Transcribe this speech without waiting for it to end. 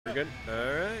We're good. All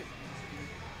right.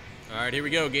 All right, here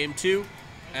we go. Game 2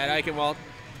 at Eichenwald.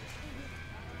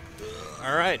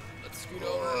 All right. Let's scoot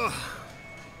over.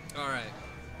 All right.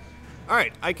 All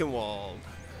right, Eichenwald.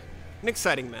 An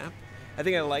exciting map. I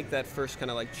think I like that first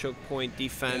kind of like choke point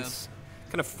defense.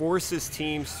 Kind of forces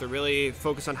teams to really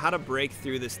focus on how to break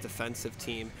through this defensive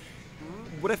team.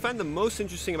 What I find the most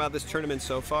interesting about this tournament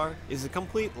so far is the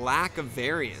complete lack of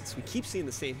variance. We keep seeing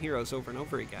the same heroes over and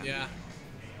over again. Yeah.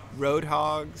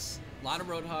 Roadhogs. A lot of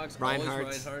Roadhogs.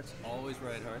 Reinhardts. Always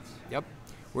Reinhardts. Yep.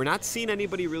 We're not seeing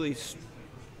anybody really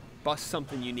bust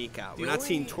something unique out. We're not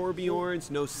seeing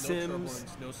Torbjorns, no Sims.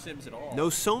 No Sims at all. No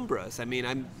Sombras. I mean,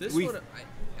 I'm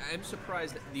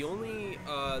surprised that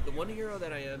the one hero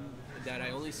that I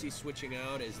only see switching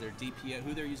out is their DPS,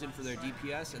 who they're using for their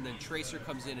DPS, and then Tracer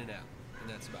comes in and out, and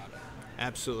that's about it.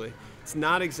 Absolutely. It's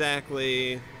not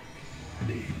exactly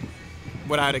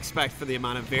what I'd expect for the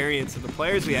amount of variance of the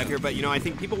players we have here, but I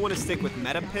think people want to stick with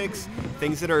meta picks,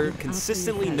 things that are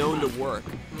consistently known to work.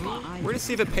 We're going to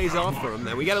see if it pays off for them.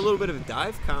 Now, we got a little bit of a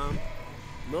dive comp,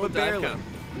 but barely.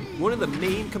 One of the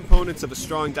main components of a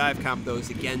strong dive comp, though, is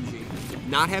a Genji.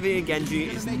 Not having a Genji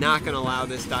is not going to allow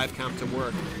this dive comp to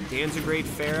work. Dan's a great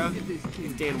Pharah.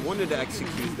 If Dan wanted to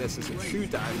execute this as a true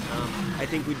dive comp, I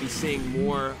think we'd be seeing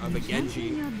more of a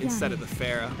Genji instead of the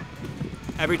Pharah.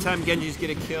 Every time Genjis get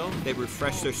a kill, they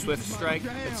refresh their Swift Strike.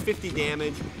 That's 50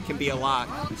 damage, can be a lot,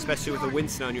 especially with a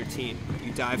Winston on your team.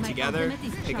 You dive together,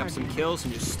 pick up some kills,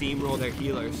 and just steamroll their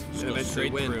healers, and eventually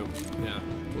win. Yeah.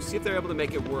 We'll see if they're able to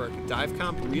make it work. Dive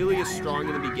comp really is strong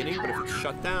in the beginning, but if it's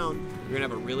shut down, you're going to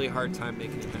have a really hard time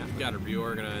making it happen. You got to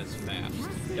reorganize fast.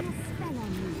 Yep.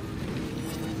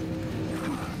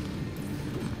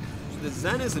 The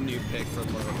Zen is a new pick for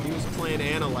Lowe. He was playing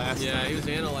Ana last time. Yeah, he was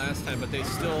Ana last time, but they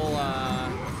still,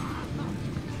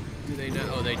 do they not?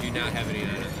 Oh, they do not have any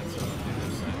Ana. That's all.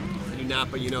 They do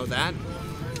not, but that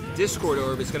Discord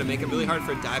orb is going to make it really hard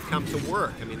for a dive comp to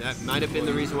work. I mean, that might have been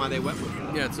the reason why they went with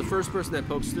it. Yeah, it's the first person that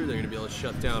pokes through, they're going to be able to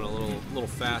shut down a little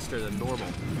faster than normal.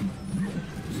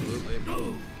 Absolutely.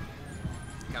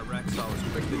 Got Rexall was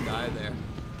quick to die there.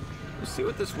 We'll see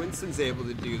what this Winston's able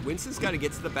to do. Winston's got to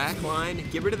get to the back line,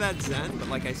 get rid of that Zen, but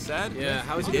like I said, yeah,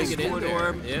 how is he going to get in there?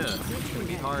 Orb, yeah, it's going to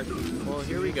be hard. Well,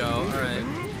 here we go. All right.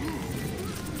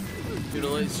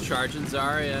 Doodle's charging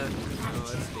Zarya.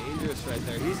 Oh, that's dangerous right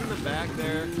there. He's in the back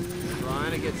there,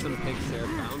 trying to get some picks there,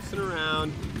 bouncing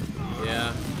around.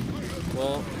 Yeah.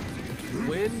 Well,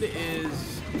 Wind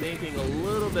is making a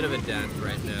little bit of a dent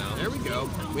right now. There we go.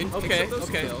 Wind picks up those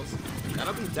kills.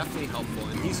 That'll be definitely helpful,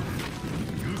 and he's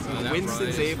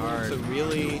Winston's able to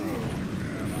really.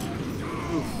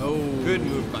 Good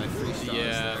move by Freestraws.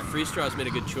 Yeah, Freestraws made a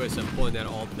good choice on pulling that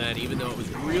ult then, even though it was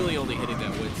really only hitting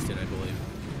that Winston, I believe.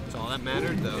 That's all that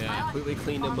mattered, though. Yeah. Completely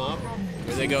cleaned him up.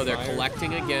 There they go. They're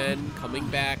collecting again, coming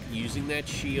back, using that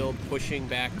shield, pushing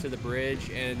back to the bridge,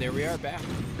 and there we are back.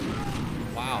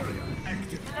 Wow.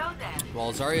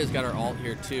 Well, Zarya's got her ult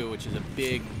here too, which is a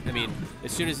big. I mean,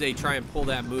 as soon as they try and pull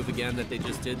that move again that they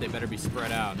just did, they better be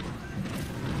spread out.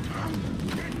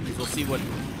 We'll see what.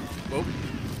 Whoa.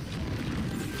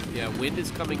 Yeah, Wind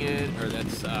is coming in, or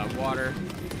that's water.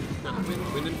 No,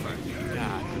 wind and fire.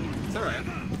 God. It's alright.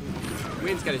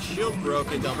 Wind's got his shield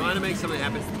broken, trying to make something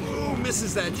happen. Ooh,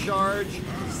 misses that charge.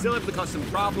 Still able to cause some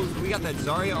problems. We got that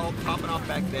Zarya ult popping off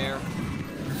back there.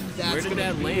 Where did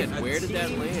that land? Where did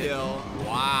that land? Kill.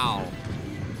 Wow.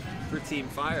 For Team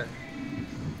Fire.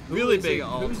 Really big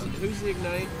ult. Who's the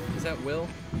Ignite? Is that Will?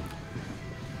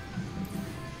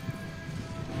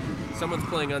 Someone's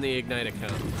playing on the Ignite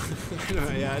account.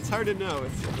 Yeah, it's hard to know.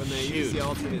 It's when they use the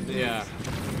alternate names. Yeah.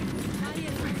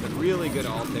 A really good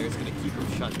ult there is going to keep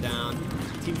them shut down.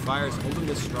 Team Fire's holding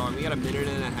this strong. We got a minute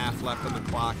and a half left on the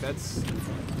clock. They're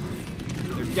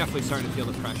definitely starting to feel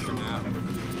the pressure now.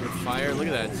 With Fire, look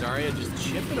at that. Zarya just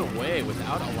chipping away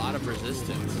without a lot of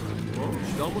resistance. Whoa,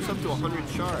 she's almost up to 100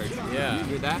 charge. Yeah.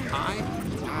 You're that high?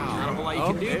 Wow. Not a whole lot you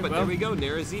can do, but there we go.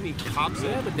 Narazimi pops it.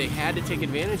 Yeah, but they had to take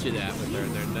advantage of that, but they're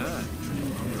not.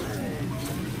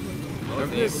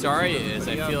 Whoever this Zarya is,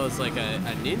 I feel is like a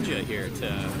ninja here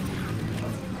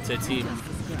to Team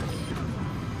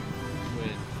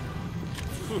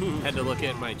Win. Had to look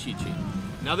at my cheat sheet.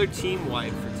 Another team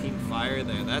wipe for Team Fire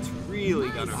there. That's really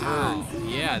gonna hurt.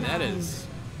 Yeah, that is.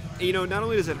 Not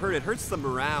only does it hurts the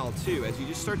morale too. As you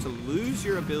just start to lose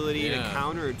your ability to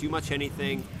counter or do much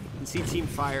anything, and see Team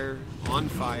Fire on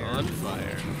fire. On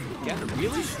fire. Again, a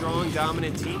really strong,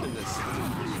 dominant team in this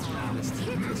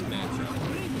matchup.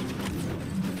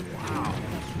 Wow.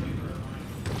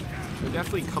 They're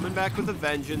definitely coming back with a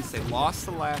vengeance. They lost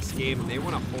the last game, and they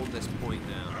want to hold this point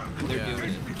now. And they're doing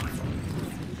it.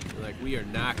 like, we are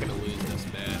not going to lose this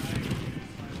match.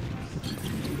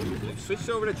 They've switched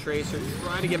over to Tracer,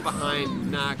 trying to get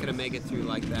behind, not going to make it through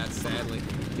like that, sadly.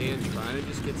 Dan trying to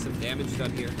just get some damage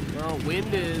done here. Well,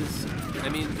 Wind is, I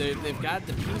mean, they've got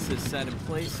the pieces set in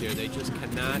place here. They just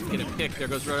cannot get a pick. There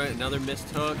goes Roto, another missed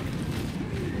hook.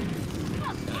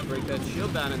 Gotta break that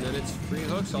shield down, and then it's free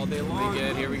hooks all day long.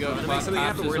 Here we go. Trying to make something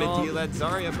happen. We're going to deal that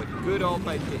Zarya, but good ult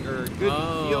by, or good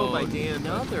heal by Dan.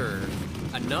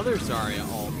 Another Zarya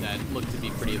ult that looked to be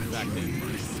pretty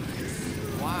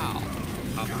effective. Wow.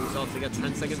 Top of results, they got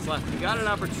 10 seconds left. You got an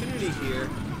opportunity here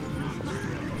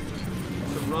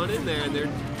to run in there, and they're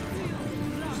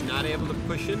just not able to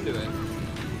push into it.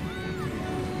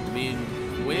 I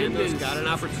mean, Wind has got an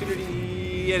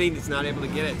opportunity, and he's not able to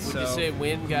get it. Would you say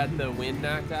Wind got the wind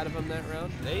knocked out of him that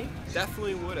round? They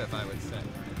definitely would have, I would say.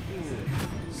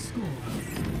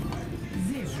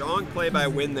 Strong play by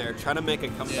Wind there, trying to make a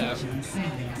comeback.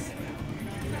 Yeah.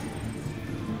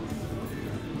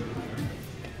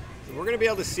 We're going to be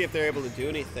able to see if they're able to do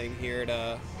anything here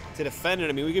to defend it.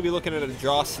 I mean, we could be looking at a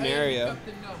draw scenario.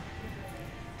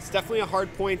 It's definitely a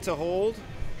hard point to hold.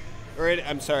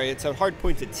 I'm sorry, it's a hard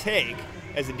point to take,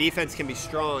 as the defense can be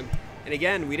strong. And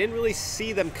again, we didn't really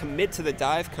see them commit to the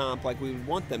dive comp like we would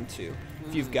want them to.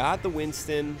 If you've got the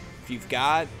Winston, if you've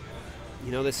got,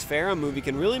 you know, this Pharah move, you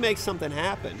can really make something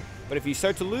happen. But if you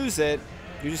start to lose it,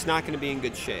 you're just not going to be in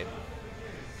good shape.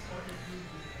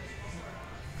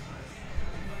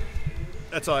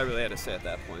 That's all I really had to say at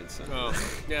that point. So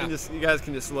yeah. You guys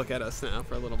can just look at us now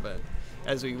for a little bit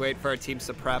as we wait for our teams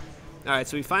to prep. All right,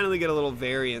 so we finally get a little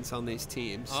variance on these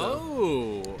teams.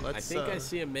 So I think I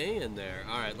see a May in there.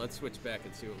 All right, let's switch back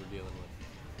and see what we're dealing with.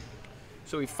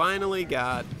 So we finally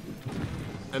got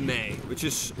a May, which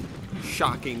is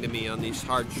shocking to me on these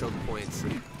hard choke points.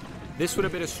 This would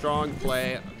have been a strong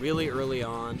play really early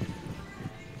on.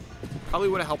 Probably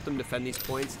would have helped them defend these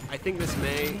points. I think this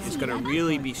May is going to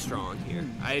really be strong here.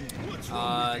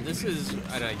 This is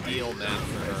an ideal match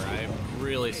for her. I'm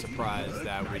really surprised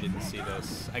that we didn't see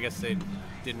this. I guess they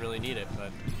didn't really need it, but...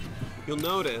 You'll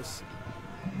notice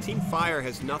Team Fire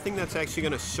has nothing that's actually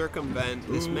going to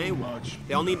circumvent this May wall.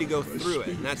 They all need to go through it,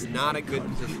 and that's not a good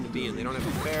position to be in. They don't have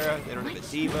a Pharah, they don't have a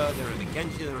D.Va, they don't have a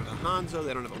Genji, they don't have a Hanzo,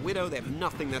 they don't have a Widow. They have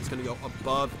nothing that's going to go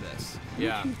above this.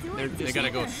 Yeah, they got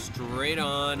to go straight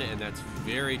on, and that's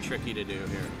very tricky to do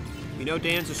here. We know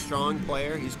Dan's a strong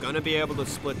player. He's going to be able to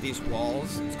split these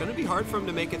walls. It's going to be hard for him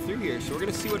to make it through here, so we're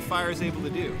going to see what Fire is able to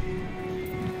do.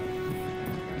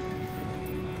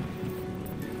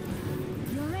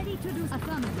 You're ready to do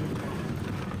affirmative.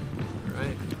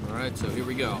 All right, so here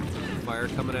we go. Fire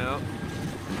coming out.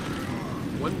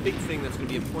 One big thing that's going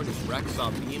to be important is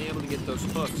Rexall being able to get those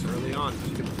hooks early on.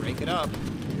 You can break it up.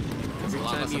 Every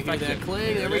time you hear that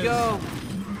clang, there we go.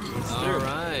 All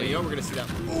right. But, you know, we're going to see that.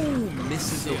 Ooh,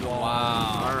 misses the wall.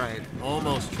 Wow. All right.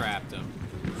 Almost trapped him.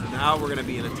 So now we're going to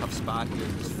be in a tough spot here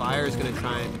because Fire is going to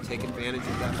try and take advantage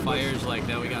of that. Fire's like,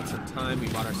 now we got some time. We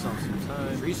bought ourselves some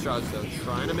time. Free Straws, though,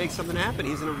 trying to make something happen.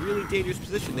 He's in a really dangerous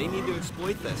position. They need to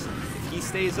exploit this. If he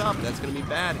stays up, that's going to be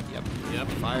bad. Yep.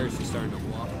 Fire's just starting to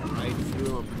walk right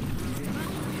through him.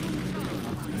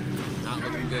 Not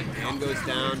looking good. Hand goes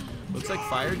down. Looks like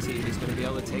Fire Team is going to be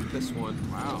able to take this one.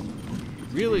 Wow.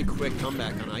 Really quick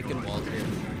comeback on Eichenwald here.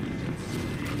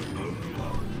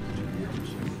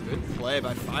 Good play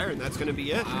by Fire, and that's going to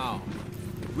be it. Wow.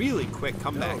 Really quick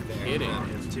comeback there. Hit it.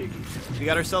 We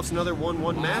got ourselves another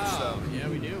 1-1 match, though. Yeah,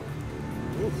 we do.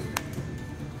 Oof.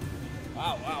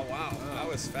 Wow. That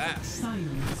was fast.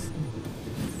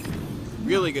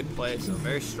 Really good play, so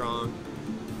very strong.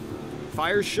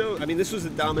 Fire show, I mean, this was the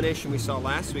domination we saw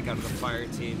last week out of the Fire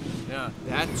team. Yeah.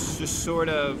 That's just sort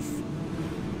of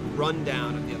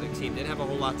rundown of the other team. Didn't have a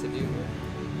whole lot to do here.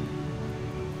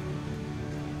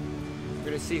 We're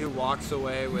going to see who walks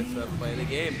away with play of the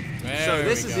game. So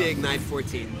this is the Ignite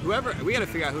 14. Whoever, we got to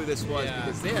figure out who this was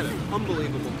because they had an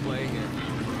unbelievable play here.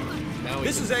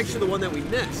 This was actually the one that we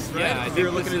missed, right? Yeah, we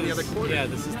were looking in the other corner. Yeah,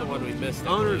 this is the one we missed.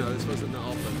 Oh, no, this wasn't the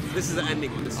offense. This is the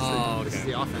ending one. This is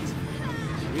the offense.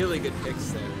 Really good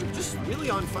picks there. Just really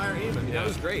on fire aim. I mean, that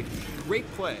was great. Great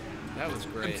play. That was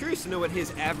great. I'm curious to know what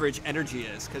his average energy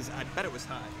is, because I bet it was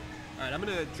high. All right, I'm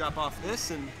going to drop off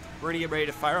this, and we're going to get ready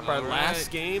to fire up our last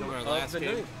game of the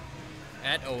night.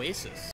 At Oasis.